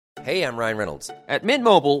Hey, I'm Ryan Reynolds. At Mint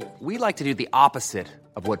Mobile, we like to do the opposite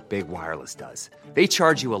of what Big Wireless does. They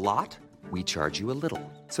charge you a lot, we charge you a little.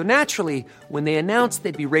 So naturally, when they announced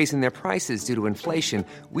they'd be raising their prices due to inflation,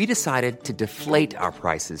 we decided to deflate our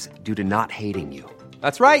prices due to not hating you.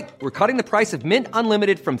 That's right. We're cutting the price of Mint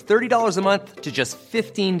Unlimited from $30 a month to just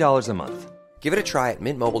 $15 a month. Give it a try at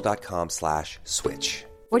mintmobile.com/switch.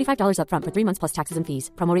 $45 up front for 3 months plus taxes and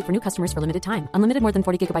fees. Promo rate for new customers for limited time. Unlimited more than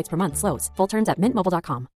 40 gigabytes per month. Slows full terms at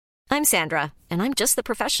mintmobile.com. I'm Sandra, and I'm just the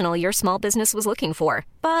professional your small business was looking for.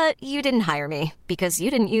 But you didn't hire me because you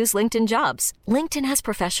didn't use LinkedIn Jobs. LinkedIn has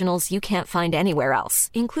professionals you can't find anywhere else,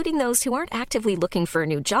 including those who aren't actively looking for a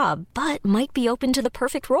new job, but might be open to the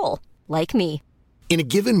perfect role, like me. In a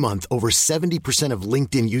given month, over 70% of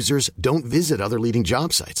LinkedIn users don't visit other leading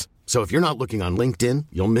job sites. So if you're not looking on LinkedIn,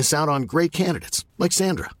 you'll miss out on great candidates like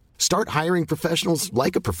Sandra. Start hiring professionals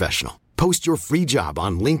like a professional. Post your free job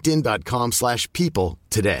on linkedin.com/people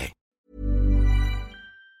today.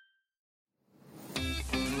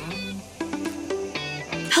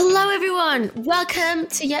 Hello everyone, welcome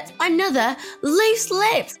to yet another Loose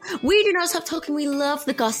Lips. We do not stop talking, we love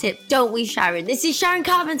the gossip, don't we, Sharon? This is Sharon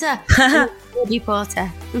Carpenter and Georgie Porter.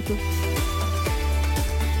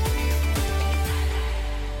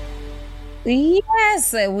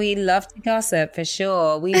 Yes, we love to gossip for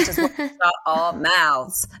sure. We just want to shut our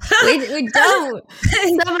mouths. we don't.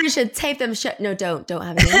 Someone should tape them shut. No, don't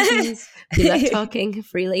have any. We love talking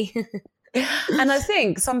freely. And I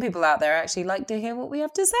think some people out there actually like to hear what we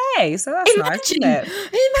have to say. So that's nice, isn't it?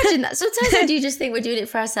 Imagine that. Sometimes I do just think we're doing it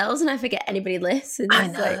for ourselves and I forget anybody listens. I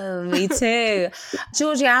know, me too.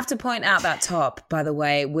 Georgie, I have to point out that top, by the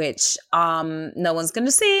way, which no one's going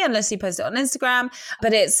to see unless you post it on Instagram.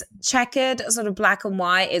 But it's checkered, sort of black and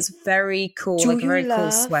white. It's very cool, like a very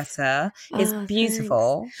cool sweater. It's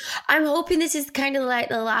beautiful. Thanks. I'm hoping this is kind of like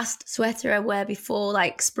the last sweater I wear before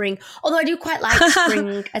like spring. Although I do quite like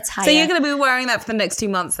spring attire. So you're going to be wearing that for the next 2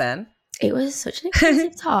 months then? It was such an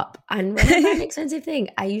expensive top, and when I buy an expensive thing,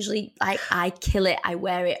 I usually I kill it. I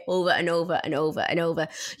wear it over and over and over and over.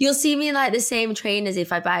 You'll see me in like the same trainers.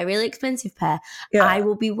 If I buy a really expensive pair, I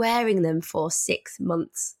will be wearing them for 6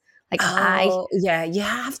 months. Yeah, you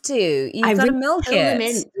have to. You've got to milk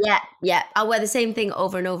it. Yeah. I'll wear the same thing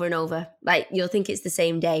over and over and over. Like you'll think it's the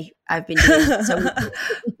same day. I've been doing it. So.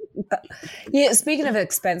 Yeah, speaking of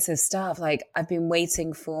expensive stuff, like I've been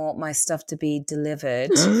waiting for my stuff to be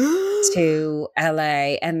delivered to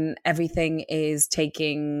LA, and everything is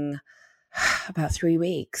taking about 3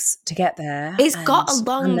 weeks to get there. It's got a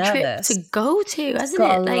long trip to go to, hasn't it?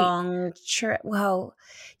 Got a long trip. Well,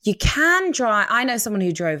 you can drive. I know someone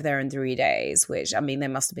who drove there in 3 days, which, I mean, they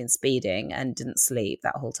must have been speeding and didn't sleep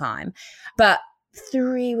that whole time. But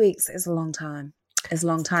 3 weeks is a long time. It's a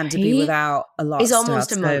long time to be without a lot of stuff. It's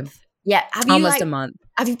almost a month. Yeah. Almost a month.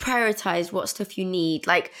 Have you prioritized what stuff you need?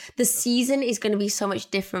 Like the season is going to be so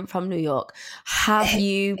much different from New York. Have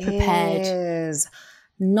you prepared? It is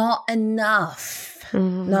not enough.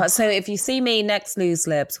 No. So if you see me next Loose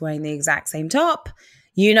Lips wearing the exact same top,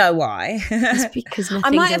 you know why. It's because I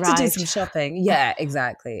might have to do some shopping. Yeah,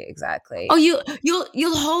 exactly. Oh, you'll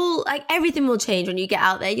whole like everything will change when you get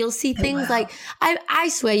out there. You'll see things like I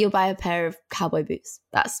swear you'll buy a pair of cowboy boots.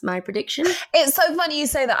 That's my prediction. It's so funny you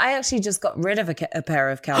say that. I actually just got rid of a pair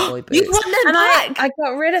of cowboy boots. You want them back? I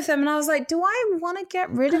got rid of them, and I was like, do I want to get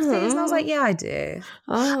rid of these? And I was like, yeah, I do.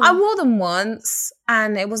 I wore them once,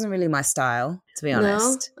 and it wasn't really my style, to be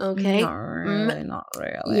honest. No? Okay. Not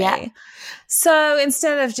really. Yeah. So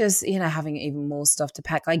instead of just, having even more stuff to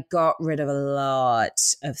pack, I got rid of a lot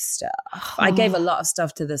of stuff. I gave a lot of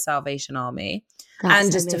stuff to the Salvation Army. That's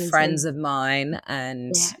and just amazing. To friends of mine.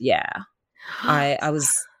 And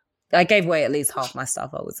I gave away at least half my stuff,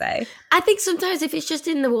 I would say. I think sometimes if it's just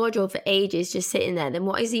in the wardrobe for ages, just sitting there, then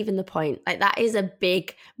what is even the point? Like that is a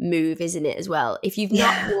big move, isn't it, as well? If you've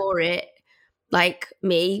not wore it like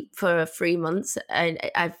me for 3 months and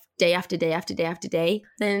I've day after day after day after day,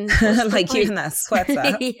 then like you in that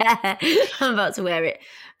sweater. Yeah, I'm about to wear it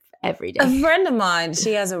every day. A friend of mine,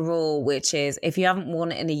 she has a rule, which is if you haven't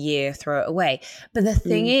worn it in a year, throw it away. But the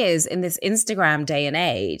thing is, in this Instagram day and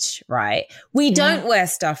age, right, we don't wear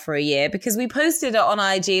stuff for a year because we posted it on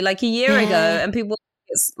IG like a year ago and people,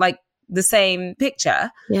 it's like the same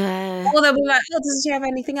picture. Yeah. Or they'll be like, doesn't she have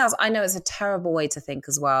anything else? I know it's a terrible way to think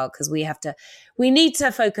as well because we need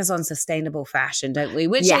to focus on sustainable fashion, don't we?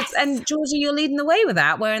 Which is, and Georgie, you're leading the way with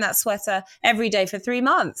that, wearing that sweater every day for 3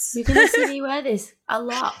 months. You're going to see me wear this a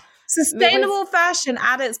lot. Sustainable fashion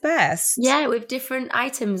at its best. Yeah, with different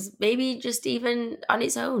items, maybe just even on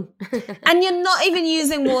its own. And you're not even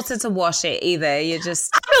using water to wash it either. You're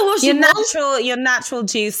just your natural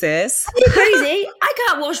juices. Are you crazy? I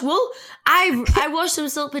can't wash wool. I washed some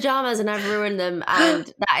silk pajamas and I've ruined them, and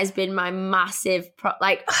that has been my massive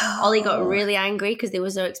Ollie got really angry because they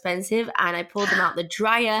were so expensive, and I pulled them out the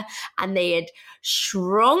dryer and they had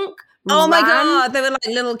shrunk. Oh my God, they were like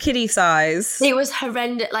little kitty size. It was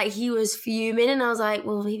horrendous. Like, he was fuming, and I was like,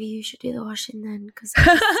 well, maybe you should do the washing then, because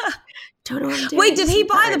I don't know what I'm doing. Wait, did he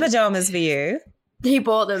buy the pajamas for you? He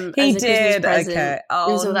bought them. He as a did. Christmas present. Okay.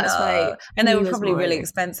 Oh, and so that's why. And they were probably really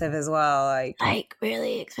expensive as well. Like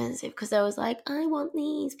really expensive, because I was like, I want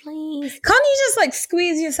these, please. Can't you just like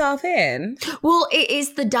squeeze yourself in? Well, it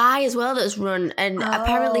is the dye as well that's run, and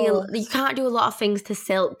apparently you can't do a lot of things to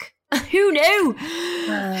silk. Who knew?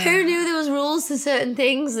 Who knew there was rules to certain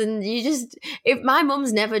things? And if my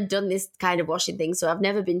mum's never done this kind of washing thing, so I've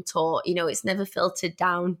never been taught, it's never filtered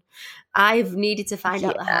down. I've needed to find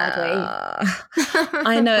out the hard way.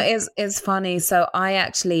 I know, it's funny. So I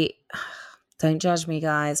actually, don't judge me,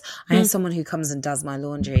 guys. I have someone who comes and does my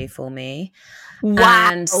laundry for me.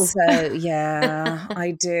 Wow. And so, yeah,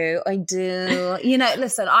 I do.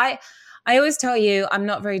 Listen, I always tell you, I'm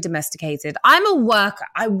not very domesticated. I'm a worker.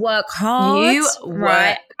 I work hard. You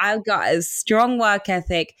right? I've got a strong work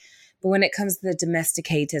ethic. But when it comes to the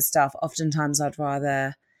domesticated stuff, oftentimes I'd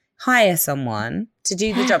rather hire someone to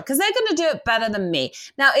do the job because they're going to do it better than me.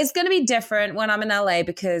 Now, it's going to be different when I'm in LA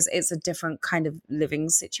because it's a different kind of living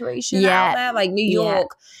situation out there. Like New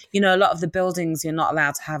York, a lot of the buildings, you're not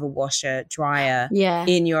allowed to have a washer, dryer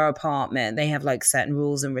in your apartment. They have like certain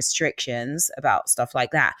rules and restrictions about stuff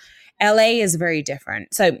like that. LA is very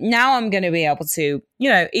different. So now I'm going to be able to,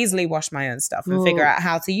 easily wash my own stuff and figure out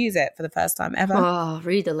how to use it for the first time ever. Oh,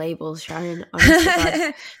 read the labels, Sharon.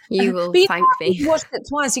 Honestly, you will thank me. You watched it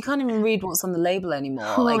twice. You can't even read what's on the label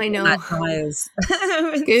anymore. Oh, I know.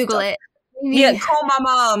 Google it. Yeah, call my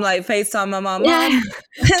mom, like FaceTime my mom. Yeah.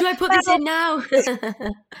 Do I put this in now?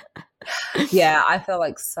 Yeah, I feel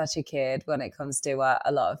like such a kid when it comes to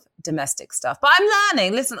a lot of domestic stuff. But I'm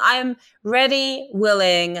learning. Listen, I am ready,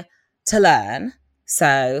 willing to learn.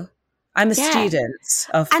 So I'm a student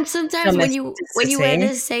of and sometimes when you wear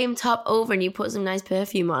the same top over and you put some nice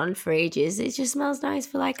perfume on for ages, it just smells nice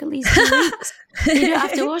for like at least 2 weeks. You don't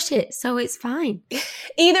have to wash it, so it's fine.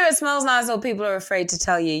 Either it smells nice or people are afraid to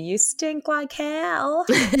tell you stink like hell.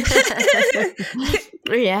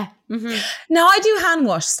 Yeah. Mm-hmm. Now I do hand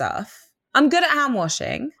wash stuff. I'm good at hand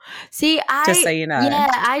washing. See, just so you know. Yeah,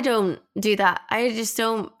 I don't do that. I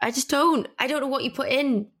don't know what you put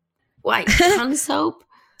in. Like hand soap.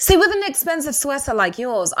 See, with an expensive sweater like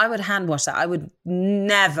yours, I would hand wash that. I would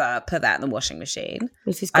never put that in the washing machine.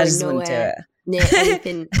 I just wouldn't do it. Near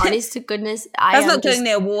anything. Honest to goodness. That's not going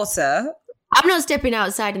near water. I'm not stepping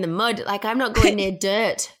outside in the mud. Like, I'm not going near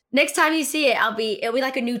dirt. Next time you see it, it'll be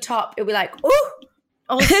like a new top. It'll be like,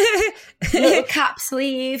 little cap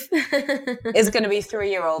sleeve. It's going to be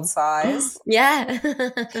 3-year-old size. Yeah.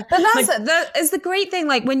 But that is the great thing.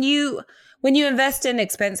 Like when you invest in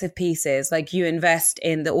expensive pieces, like you invest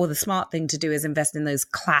in the smart thing to do is invest in those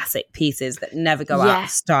classic pieces that never go out of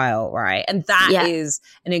style, right? And that is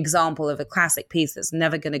an example of a classic piece that's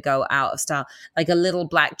never going to go out of style. Like a little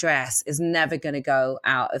black dress is never going to go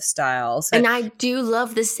out of style. So, and I do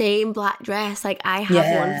love the same black dress. Like I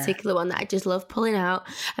have one particular one that I just love pulling out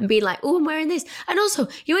and being like, oh, I'm wearing this. And also,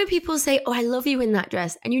 when people say, oh, I love you in that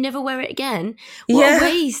dress, and you never wear it again, what a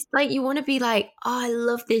waste. Like you want to be like, oh, I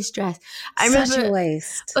love this dress. I remember a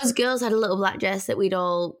waste. Us girls had a little black dress that we'd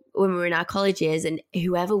all, when we were in our college years, and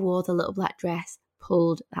whoever wore the little black dress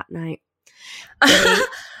pulled that night.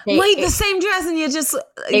 The same dress,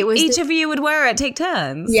 and each of you would wear it, take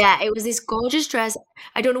turns. Yeah, it was this gorgeous dress.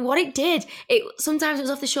 I don't know what it did. Sometimes it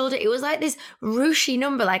was off the shoulder. It was like this ruchy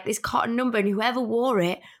number, like this cotton number, and whoever wore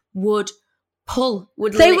it would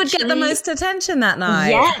they would get the most attention that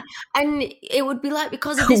night. Yeah, and it would be like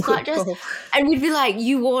because of this black dress, and we'd be like,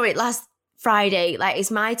 you wore it last Friday, like it's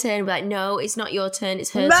my turn. We're like, no, it's not your turn, it's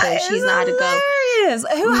her turn. She's not had to go.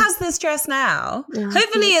 Who has this dress now?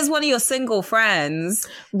 Hopefully it's one of your single friends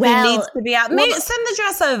who needs to be out. Maybe send the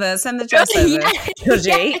dress over. Georgie.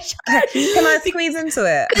 Can I squeeze into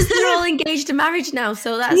it? Because they're all engaged to marriage now,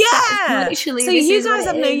 so that's literally. So you guys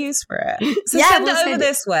have no use for it. So send it over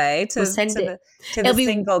this way to the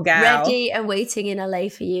single gal. Ready and waiting in LA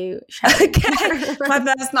for you. Okay, my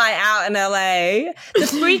first night out in LA. The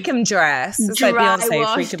Freakum dress. dress. It's like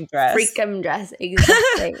Beyonce, freakum dress. Freakum dress,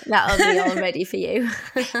 exactly. That'll be all ready for you.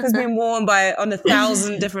 It's been worn on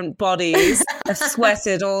 1,000 different bodies. I've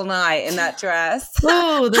sweated all night in that dress.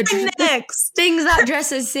 Oh, the next things that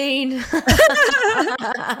dress has seen.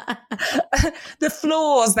 The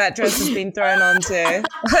floors that dress has been thrown onto.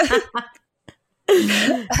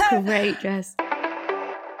 Great dress.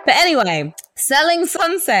 But anyway, Selling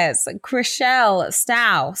Sunsets, Chrishell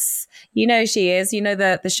Stause, you know she is, you know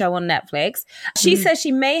the show on Netflix. She says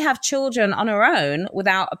she may have children on her own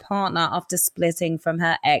without a partner after splitting from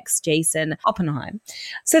her ex, Jason Oppenheim.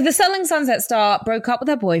 So the Selling Sunset star broke up with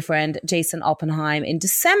her boyfriend, Jason Oppenheim, in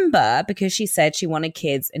December because she said she wanted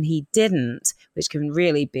kids and he didn't, which can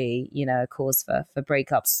really be, you know, a cause for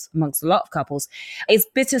breakups amongst a lot of couples. It's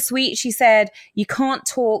bittersweet, she said. You can't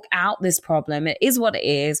talk out this problem. It is what it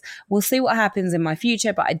is. We'll see what happens in my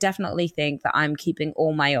future, but I definitely think that I'm keeping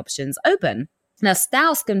all my options open. Now,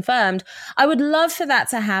 Stause confirmed, I would love for that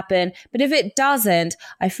to happen, but if it doesn't,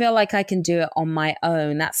 I feel like I can do it on my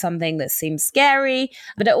own. That's something that seems scary,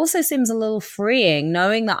 but it also seems a little freeing,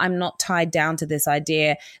 knowing that I'm not tied down to this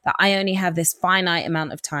idea that I only have this finite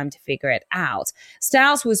amount of time to figure it out.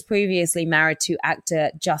 Stause was previously married to actor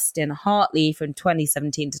Justin Hartley from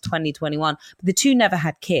 2017 to 2021, but the two never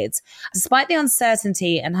had kids. Despite the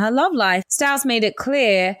uncertainty in her love life, Stause made it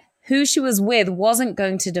clear who she was with wasn't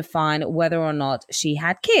going to define whether or not she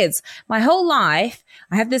had kids. My whole life,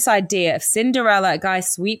 I have this idea of Cinderella, a guy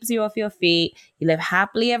sweeps you off your feet, you live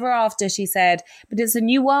happily ever after, she said, but it's a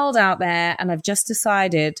new world out there, and I've just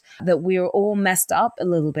decided that we're all messed up a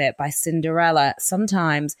little bit by Cinderella.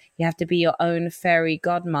 Sometimes you have to be your own fairy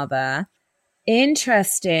godmother.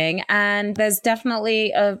 Interesting, and there's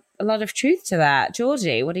definitely a lot of truth to that.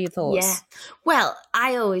 Georgie, what are your thoughts? Yeah. Well,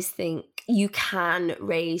 I always think you can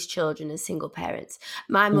raise children as single parents.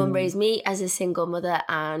 My mum raised me as a single mother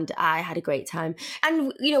and I had a great time.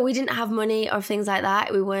 And, you know, we didn't have money or things like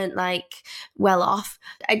that. We weren't like well off.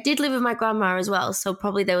 I did live with my grandma as well. So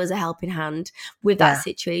probably there was a helping hand with that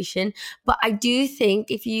situation. But I do think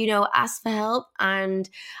if you know, ask for help, and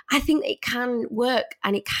I think it can work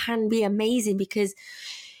and it can be amazing because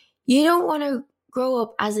you don't want to grow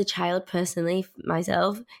up as a child, personally,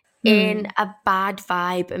 myself, in a bad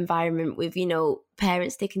vibe environment with, you know,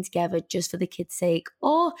 parents sticking together just for the kids' sake.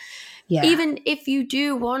 Or even if you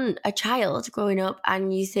do want a child growing up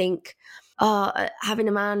and you think, having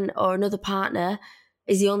a man or another partner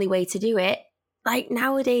is the only way to do it. Like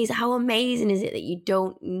nowadays, how amazing is it that you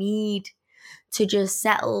don't need to just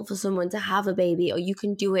settle for someone to have a baby, or you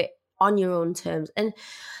can do it on your own terms. And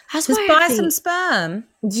that's just why buy some sperm.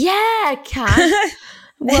 Yeah, Kat.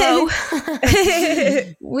 Whoa.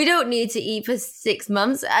 We don't need to eat for 6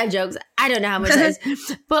 months. I jokes. I don't know how much that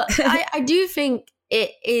is. But I do think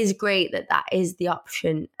it is great that that is the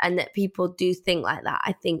option and that people do think like that.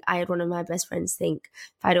 I think I had one of my best friends think,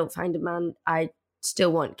 if I don't find a man, I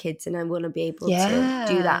still want kids and I want to be able to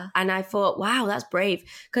do that. And I thought, wow, that's brave.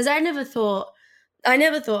 Because I never thought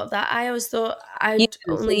of that. I always thought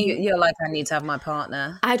you're like, I need to have my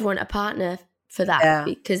partner. I'd want a partner for that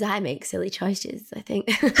because I make silly choices, I think.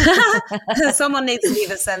 Someone needs to be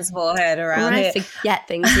the sensible head around here. I forget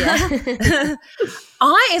things,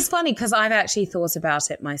 It's funny because I've actually thought about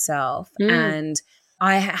it myself and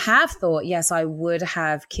I have thought, yes, I would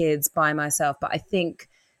have kids by myself, but I think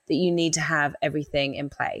that you need to have everything in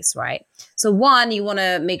place, right? So one, you want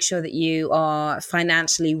to make sure that you are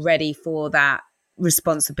financially ready for that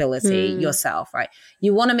responsibility yourself, right?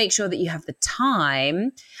 You want to make sure that you have the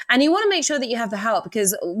time and you want to make sure that you have the help,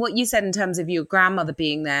 because what you said in terms of your grandmother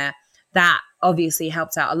being there, that obviously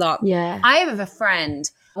helped out a lot. Yeah. I have a friend,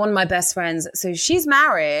 one of my best friends, so she's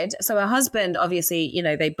married. So her husband, obviously, you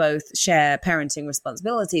know, they both share parenting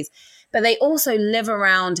responsibilities, but they also live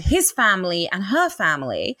around his family and her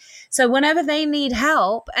family. So whenever they need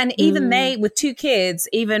help, and even they, with 2 kids,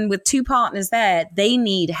 even with 2 partners there, they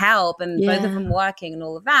need help, and both of them working and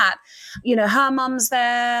all of that. You know, her mum's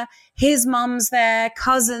there, his mum's there,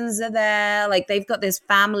 cousins are there. Like they've got this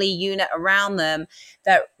family unit around them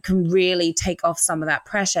that can really take off some of that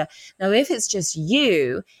pressure. Now, if it's just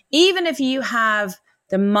you, even if you have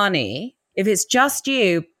the money, if it's just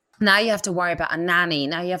you, now you have to worry about a nanny.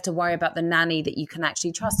 Now you have to worry about the nanny that you can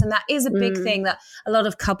actually trust. And that is a big thing that a lot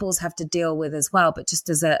of couples have to deal with as well. But just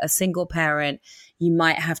as a single parent, you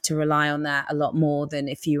might have to rely on that a lot more than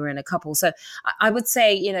if you were in a couple. So I would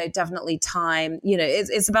say, you know, definitely time, you know,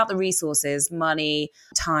 it's about the resources, money,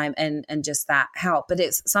 time, and just that help. But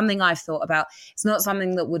it's something I've thought about. It's not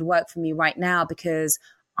something that would work for me right now because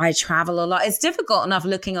I travel a lot. It's difficult enough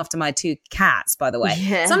looking after my 2 cats, by the way.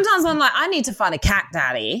 Yeah. Sometimes I'm like, I need to find a cat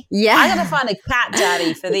daddy. Yeah. I got to find a cat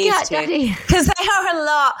daddy for these Cat 2 daddy. because they are a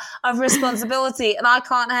lot of responsibility and I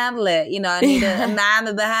can't handle it. You know, I need a man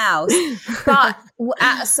of the house. But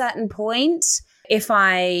at a certain point, if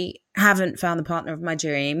I haven't found the partner of my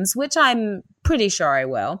dreams, which I'm pretty sure I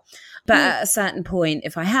will, but at a certain point,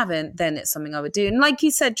 if I haven't, then it's something I would do. And like you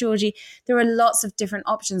said, Georgie, there are lots of different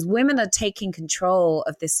options. Women are taking control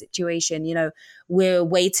of this situation. You know, we're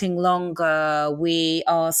waiting longer. We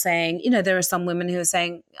are saying, you know, there are some women who are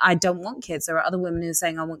saying, I don't want kids. There are other women who are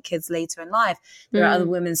saying, I want kids later in life. There are other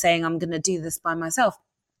women saying, I'm going to do this by myself.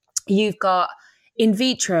 You've got in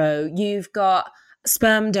vitro, you've got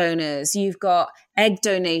sperm donors, you've got egg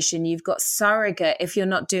donation, you've got surrogate if you're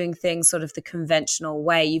not doing things sort of the conventional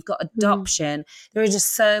way, you've got adoption. There are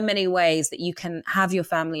just so many ways that you can have your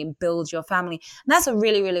family and build your family. And that's a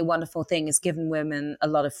really, really wonderful thing. It's given women a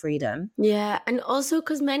lot of freedom. Yeah, and also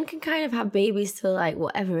because men can kind of have babies till like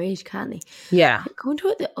whatever age, can't they? Yeah. I wonder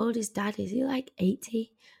what the oldest dad is. Is he like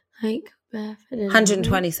 80? Like, I don't know.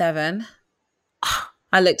 127.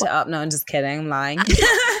 I looked it up. No, I'm just kidding. I'm lying.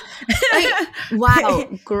 Wow,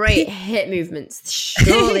 great hip movements.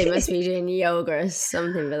 Surely must be doing yoga or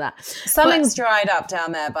something for that. Something's dried up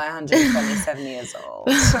down there by 127 years old.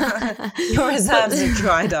 Your reserves have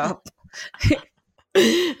dried up.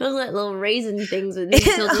 Those like little raisin things with these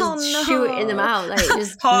still just shooting them out, like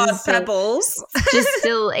just hard pebbles. Just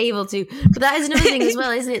still able to. But that is another thing as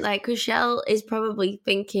well, isn't it? Like Chriselle is probably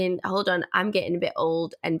thinking, hold on, I'm getting a bit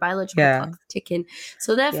old and biological clock's ticking.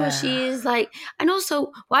 So therefore she is like, and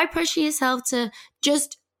also why pressure yourself to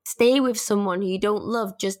just stay with someone who you don't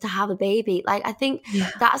love just to have a baby? Like, I think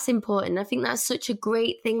that's important. I think that's such a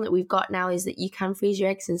great thing that we've got now, is that you can freeze your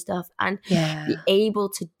eggs and stuff and be able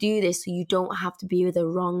to do this so you don't have to be with the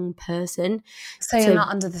wrong person. So you're not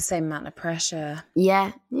under the same amount of pressure.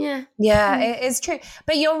 Yeah, it is true.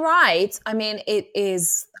 But you're right. I mean, it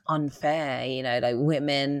is unfair, you know, like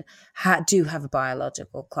women do have a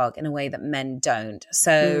biological clock in a way that men don't.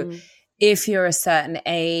 So if you're a certain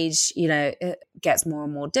age, you know, it gets more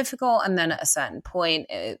and more difficult. And then at a certain point,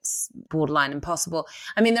 it's borderline impossible.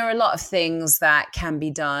 I mean, there are a lot of things that can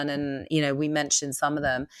be done. And, you know, we mentioned some of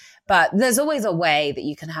them. But there's always a way that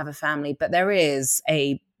you can have a family. But there is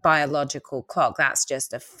a biological clock. That's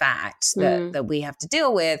just a fact that we have to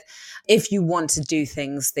deal with if you want to do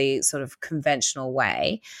things the sort of conventional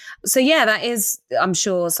way. So, yeah, that is, I'm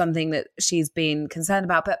sure, something that she's been concerned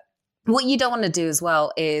about. But what you don't want to do as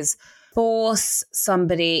well is force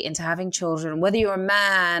somebody into having children, whether you're a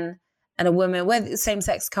man and a woman, whether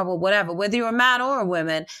same-sex couple, whatever, whether you're a man or a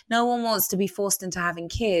woman, no one wants to be forced into having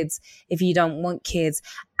kids if you don't want kids.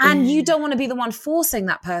 And you don't want to be the one forcing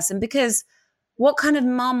that person, because what kind of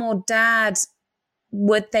mum or dad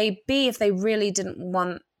would they be if they really didn't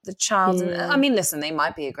want the child? I mean, listen, they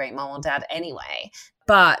might be a great mum or dad anyway,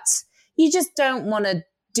 but you just don't want to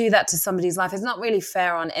do that to somebody's life. It's not really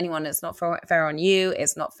fair on anyone. It's not fair on you.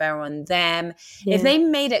 It's not fair on them. If they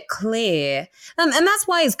made it clear, and that's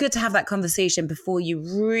why it's good to have that conversation before you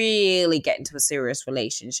really get into a serious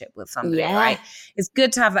relationship with somebody, right? It's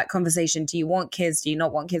good to have that conversation. Do you want kids? Do you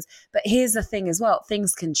not want kids? But here's the thing as well.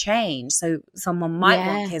 Things can change. So someone might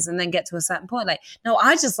want kids and then get to a certain point. Like, no,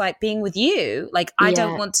 I just like being with you. Like, I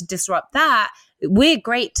don't want to disrupt that. We're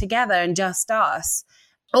great together and just us.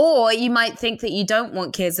 Or you might think that you don't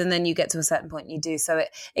want kids and then you get to a certain point and you do. So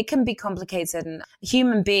it can be complicated. And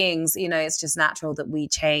human beings, you know, it's just natural that we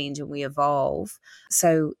change and we evolve.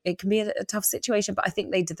 So it can be a tough situation. But I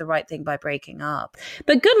think they did the right thing by breaking up.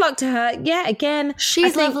 But good luck to her. Yeah, again.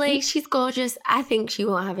 She's lovely. She's gorgeous. I think she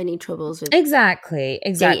won't have any troubles with Exactly.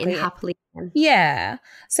 dating happily. Yeah.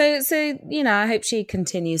 So you know, I hope she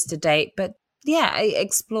continues to date. But yeah,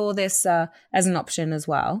 explore this as an option as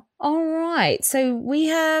well. All right. So we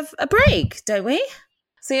have a break, don't we?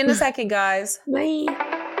 See you in a second, guys. Bye.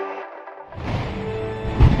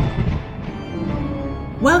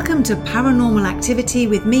 Welcome to Paranormal Activity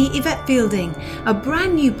with me, Yvette Fielding, a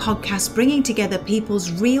brand new podcast bringing together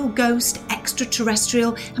people's real ghost,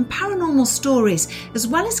 extraterrestrial and paranormal stories, as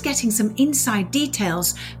well as getting some inside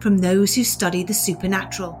details from those who study the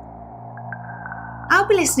supernatural. I'll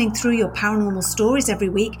be listening through your paranormal stories every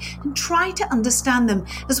week and try to understand them,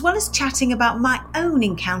 as well as chatting about my own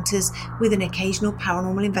encounters with an occasional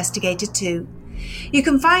paranormal investigator too. You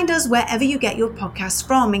can find us wherever you get your podcasts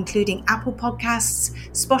from, including Apple Podcasts,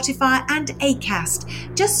 Spotify and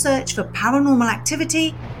Acast. Just search for Paranormal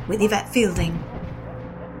Activity with Yvette Fielding.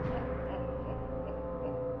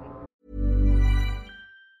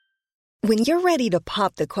 When you're ready to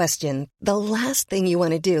pop the question, the last thing you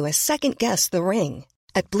want to do is second-guess the ring.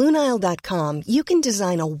 At BlueNile.com, you can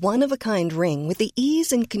design a one-of-a-kind ring with the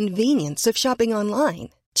ease and convenience of shopping online.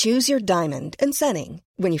 Choose your diamond and setting.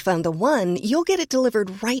 When you find the one, you'll get it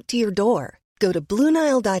delivered right to your door. Go to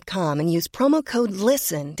BlueNile.com and use promo code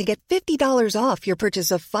LISTEN to get $50 off your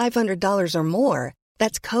purchase of $500 or more.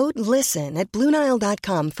 That's code LISTEN at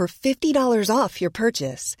BlueNile.com for $50 off your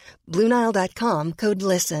purchase. BlueNile.com, code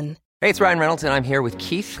LISTEN. Hey, it's Ryan Reynolds, and I'm here with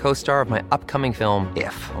Keith, co-star of my upcoming film,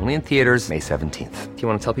 If, only in theaters May 17th. Do you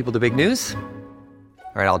want to tell people the big news?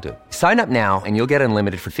 All right, I'll do it. Sign up now and you'll get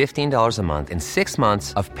unlimited for $15 a month and 6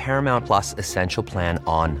 months of Paramount Plus Essential Plan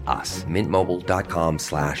on us.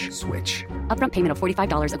 MintMobile.com/switch. Upfront payment of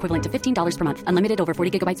 $45 equivalent to $15 per month. Unlimited over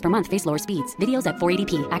 40 gigabytes per month. Face lower speeds. Videos at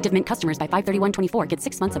 480p. Active Mint customers by 531.24 get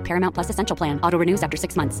 6 months of Paramount Plus Essential Plan. Auto renews after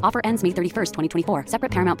 6 months. Offer ends May 31st, 2024.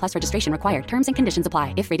 Separate Paramount Plus registration required. Terms and conditions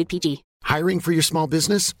apply if rated PG. Hiring for your small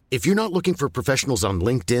business? If you're not looking for professionals on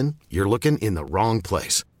LinkedIn, you're looking in the wrong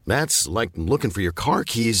place. That's like looking for your car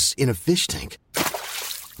keys in a fish tank.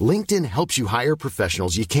 LinkedIn helps you hire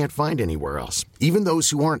professionals you can't find anywhere else, even those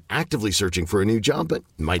who aren't actively searching for a new job but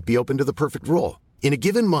might be open to the perfect role. In a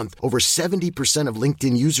given month, over 70% of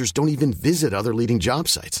LinkedIn users don't even visit other leading job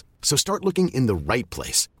sites. So start looking in the right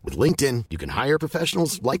place. With LinkedIn, you can hire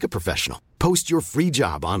professionals like a professional. Post your free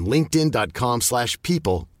job on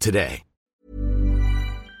linkedin.com/people today.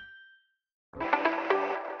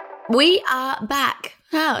 We are back.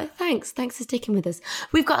 Oh, thanks. Thanks for sticking with us.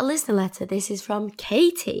 We've got a listener letter. This is from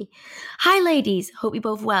Katie. Hi, ladies. Hope you're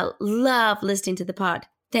both well. Love listening to the pod.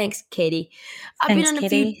 Thanks, Katie. I've been on a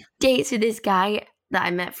few dates with this guy that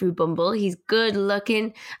I met through Bumble. He's good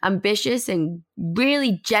looking, ambitious, and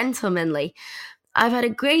really gentlemanly. I've had a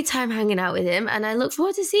great time hanging out with him, and I look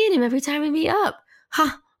forward to seeing him every time we meet up.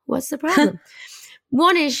 What's the problem?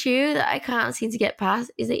 One issue that I can't seem to get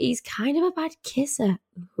past is that he's kind of a bad kisser.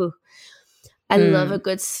 Ooh. I love a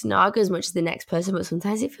good snog as much as the next person, but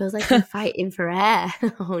sometimes it feels like I'm fighting for air.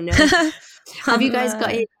 Oh, no. Have you guys got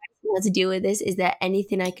any idea to deal with this? Is there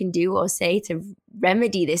anything I can do or say to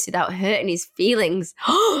remedy this without hurting his feelings?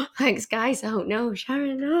 Thanks, guys. Oh, no.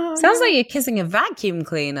 Sharon, no. Sounds like you're kissing a vacuum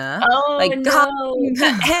cleaner. Oh, like, no.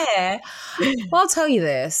 Hair. Well, I'll tell you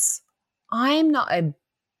this. I'm not a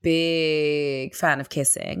big fan of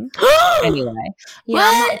kissing. Anyway. Yeah, what?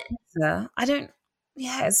 I'm not a kisser. I don't,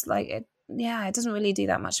 yeah, it's like, it doesn't really do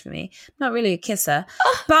that much for me. I'm not really a kisser.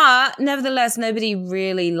 But nevertheless, nobody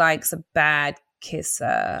really likes a bad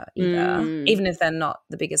kisser either, even if they're not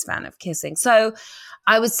the biggest fan of kissing. So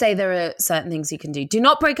I would say there are certain things you can do. Do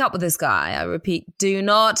not break up with this guy. I repeat, do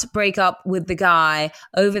not break up with the guy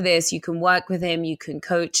over this. You can work with him. You can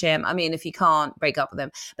coach him. I mean, if you can't, break up with him.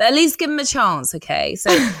 But at least give him a chance, okay?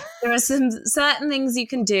 So there are some certain things you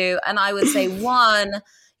can do. And I would say, one,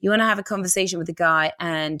 you want to have a conversation with the guy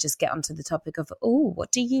and just get onto the topic of, oh,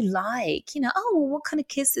 what do you like? You know, oh, well, what kind of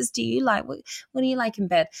kisses do you like? What do you like in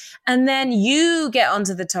bed? And then you get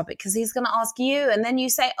onto the topic because he's going to ask you. And then you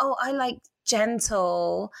say, oh, I like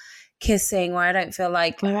gentle kissing where I don't feel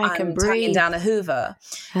like where I can breathe down a Hoover,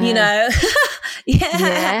 you know?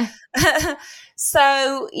 Yeah.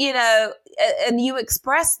 So, you know, and you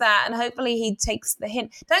express that and hopefully he takes the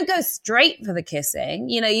hint. Don't go straight for the kissing.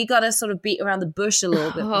 You know, you got to sort of beat around the bush a little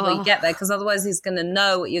bit before you get there because otherwise he's going to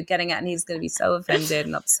know what you're getting at and he's going to be so offended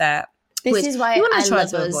and upset. This is why I love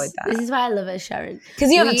us. Avoid that. This is why I love us, Sharon.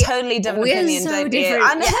 Because you have a totally different opinion, so don't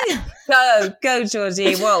different. you? Go,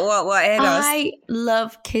 Georgie. What? Hit us. I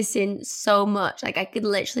love kissing so much. Like I could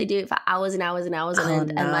literally do it for hours and hours and hours on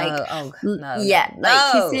end. And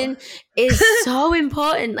kissing is so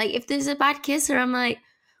important. Like if there's a bad kisser, I'm like,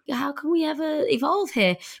 how can we ever evolve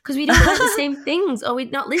here? Because we don't like the same things, or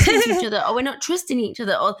we're not listening to each other, or we're not trusting each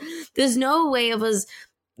other, or there's no way of us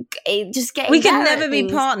just getting. We can never be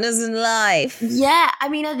partners in life. Yeah, I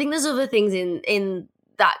mean, I think there's other things in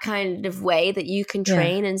that kind of way that you can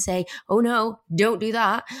train and say, oh no, don't do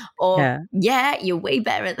that, or you're way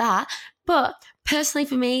better at that. But personally,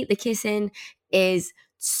 for me, the kissing is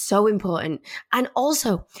so important. And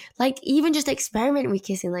also, like, even just experimenting with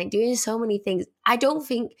kissing, like doing so many things. I don't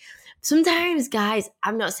think sometimes guys,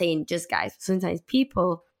 I'm not saying just guys, sometimes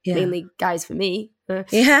people, mainly guys for me,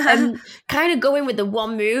 kind of go in with the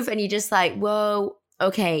one move and you're just like, whoa,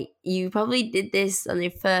 okay, you probably did this on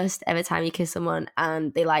your first ever time you kissed someone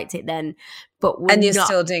and they liked it then, but you're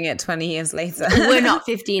still doing it 20 years later. We're not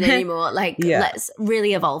 15 anymore. Like, let's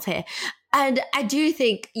really evolve here. And I do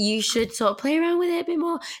think you should sort of play around with it a bit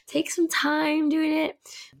more. Take some time doing it.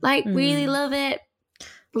 Like, really love it.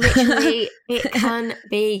 Literally, it can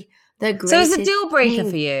be the greatest. So it's a deal breaker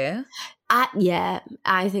for you?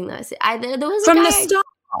 I think that's it. There was from the start?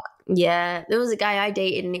 Yeah, there was a guy I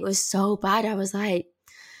dated and it was so bad. I was like,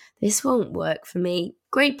 this won't work for me.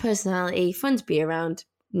 Great personality, fun to be around.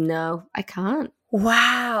 No, I can't.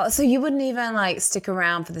 Wow. So you wouldn't even like stick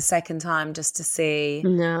around for the second time just to see?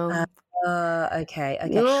 No. Okay.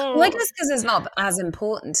 No. Well, I guess because it's not as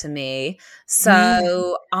important to me.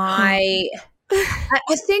 So I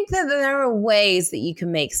think that there are ways that you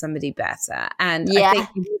can make somebody better. And I think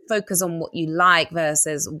if you focus on what you like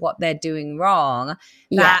versus what they're doing wrong,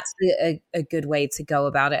 that's a good way to go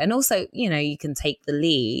about it. And also, you know, you can take the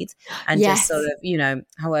lead and just sort of, you know,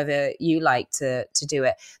 however you like to do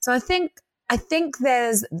it. So I think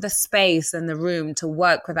there's the space and the room to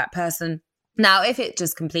work with that person. Now, if it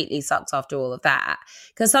just completely sucks after all of that,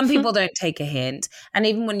 because some people don't take a hint, and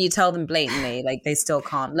even when you tell them blatantly, like they still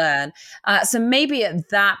can't learn. So maybe at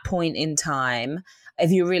that point in time,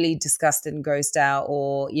 if you're really disgusted and grossed out,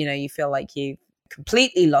 or, you know, you feel like you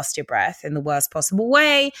completely lost your breath in the worst possible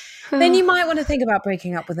way, then you might want to think about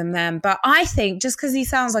breaking up with him then. But I think just because he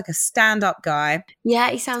sounds like a stand-up guy. Yeah,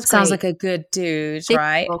 he sounds like a good dude,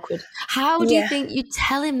 right? Awkward. How do you think you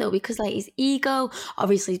tell him though? Because like his ego,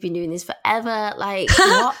 obviously he's been doing this forever. Like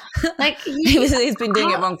what? Like he's been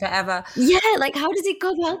doing it wrong forever. Yeah, like how does it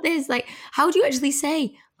go about this? Like how do you actually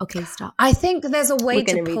say, okay, stop? I think there's a way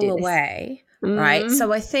to pull away, right?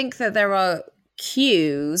 So I think that there are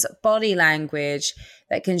cues, body language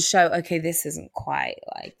that can show, okay, this isn't quite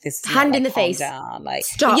like this. Hand in the face. Down, like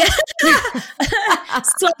stop. Yeah.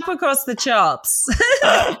 Slap across the chops.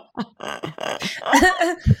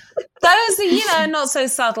 Those are, you know, not so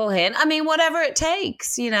subtle hint. I mean, whatever it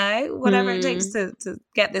takes, you know, whatever it takes to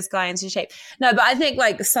get this guy into shape. No, but I think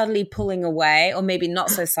like subtly pulling away, or maybe not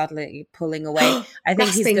so subtly pulling away. I think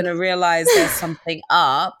he's going to realize there's something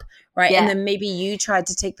up. Right. Yeah. And then maybe you tried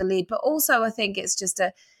to take the lead. But also I think it's just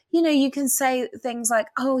you know, you can say things like,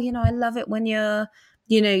 oh, you know, I love it when you're,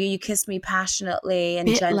 you know, you kiss me passionately and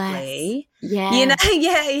gently. Yeah. You know,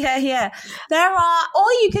 yeah.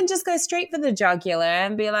 Or you can just go straight for the jugular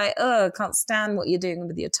and be like, oh, I can't stand what you're doing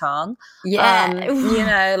with your tongue. Yeah. You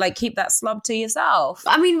know, like keep that slob to yourself.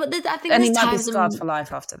 I mean, I think and he might be scarred for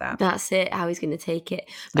life after that. That's it, how he's going to take it.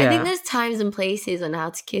 But I think there's times and places on how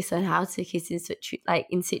to kiss in such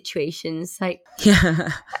in situations. Like,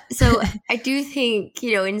 so I do think,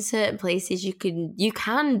 you know, in certain places you can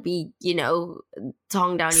be, you know,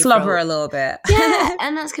 tongue down your slobber throat. A little bit. Yeah,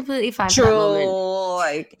 and that's completely fine. True,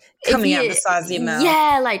 like coming out the size of your mouth.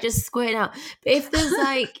 Yeah, like just squirting out. But if there's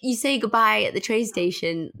like you say goodbye at the train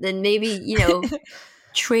station, then maybe, you know,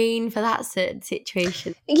 train for that certain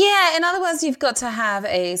situation. Yeah, in other words, you've got to have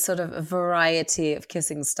a sort of a variety of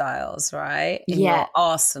kissing styles, right? In your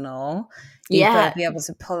arsenal. You've got to be able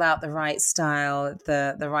to pull out the right style at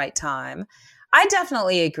the right time. I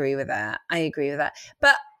definitely agree with that.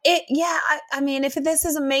 But I mean, if this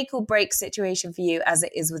is a make or break situation for you, as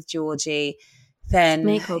it is with Georgie, then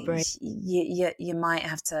make or break. You might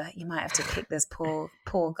have to kick this poor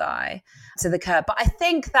guy to the curb. But I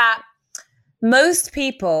think that most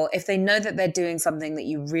people, if they know that they're doing something that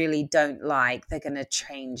you really don't like, they're going to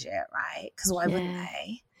change it, right? Because why wouldn't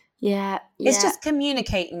they? Yeah. It's just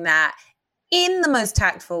communicating that in the most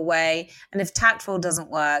tactful way. And if tactful doesn't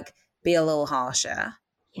work, be a little harsher.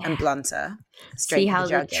 And blunter. Straight see how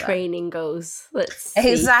the training goes. Let's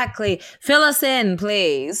see. Exactly. Fill us in,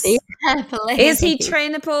 please. Yeah, please. Is he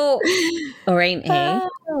trainable or ain't he?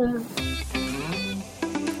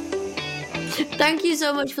 Thank you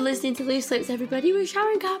so much for listening to Loose Lips, everybody. We're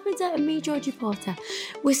Sharon Carpenter and me, Georgie Porter.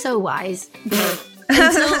 We're so wise.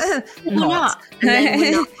 Until we're not. And then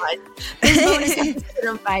we're not wise. This bonus episode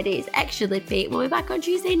on Friday is extra lippy. We'll be back on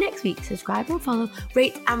Tuesday next week. Subscribe and follow,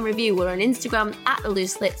 rate and review. We're on Instagram at the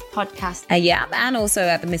Loose Lips Podcast. And also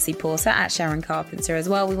at the Missy Porter at Sharon Carpenter as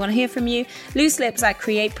well. We want to hear from you.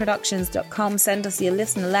 looselips@createproductions.com. Send us your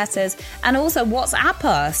listener letters and also WhatsApp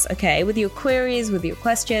us, okay, with your queries, with your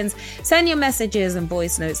questions. Send your messages and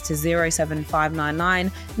voice notes to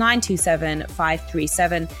 07599 927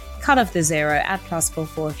 537. Cut off the 0, add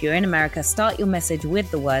 +44 if you're in America. Start your message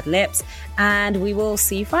with the word lips, and we will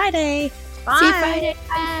see you Friday. Bye. See you Friday.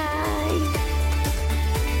 Bye.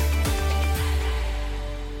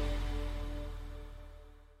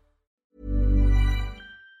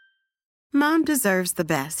 Mom deserves the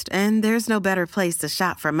best, and there's no better place to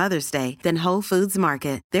shop for Mother's Day than Whole Foods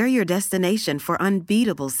Market. They're your destination for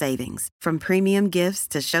unbeatable savings, from premium gifts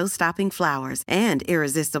to show-stopping flowers and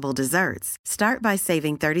irresistible desserts. Start by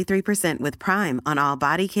saving 33% with Prime on all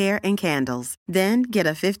body care and candles. Then get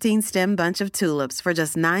a 15-stem bunch of tulips for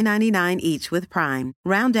just $9.99 each with Prime.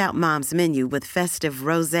 Round out Mom's menu with festive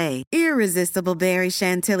rosé, irresistible berry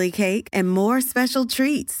chantilly cake, and more special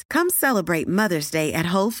treats. Come celebrate Mother's Day at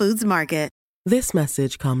Whole Foods Market. This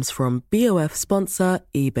message comes from BOF sponsor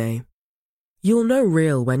eBay. You'll know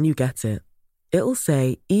real when you get it. It'll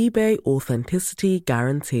say eBay Authenticity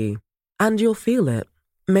Guarantee. And you'll feel it.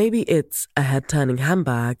 Maybe it's a head-turning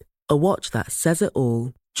handbag, a watch that says it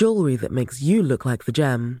all, jewelry that makes you look like the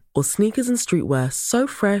gem, or sneakers and streetwear so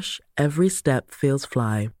fresh every step feels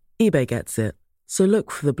fly. eBay gets it. So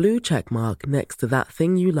look for the blue check mark next to that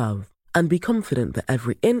thing you love. And be confident that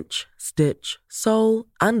every inch, stitch, sole,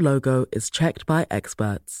 and logo is checked by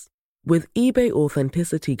experts. With eBay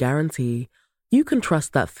Authenticity Guarantee, you can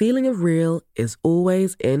trust that feeling of real is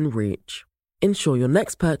always in reach. Ensure your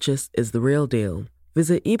next purchase is the real deal.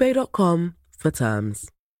 Visit eBay.com for terms.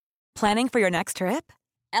 Planning for your next trip?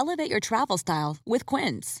 Elevate your travel style with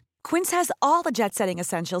Quince. Quince has all the jet-setting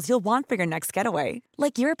essentials you'll want for your next getaway,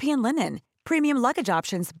 like European linen, premium luggage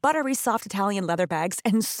options, buttery soft Italian leather bags,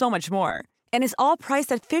 and so much more. And is all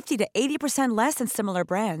priced at 50 to 80% less than similar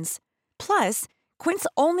brands. Plus, Quince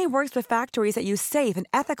only works with factories that use safe and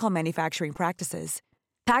ethical manufacturing practices.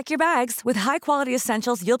 Pack your bags with high-quality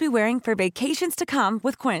essentials you'll be wearing for vacations to come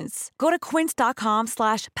with Quince. Go to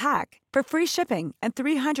quince.com/pack for free shipping and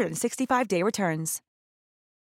 365-day returns.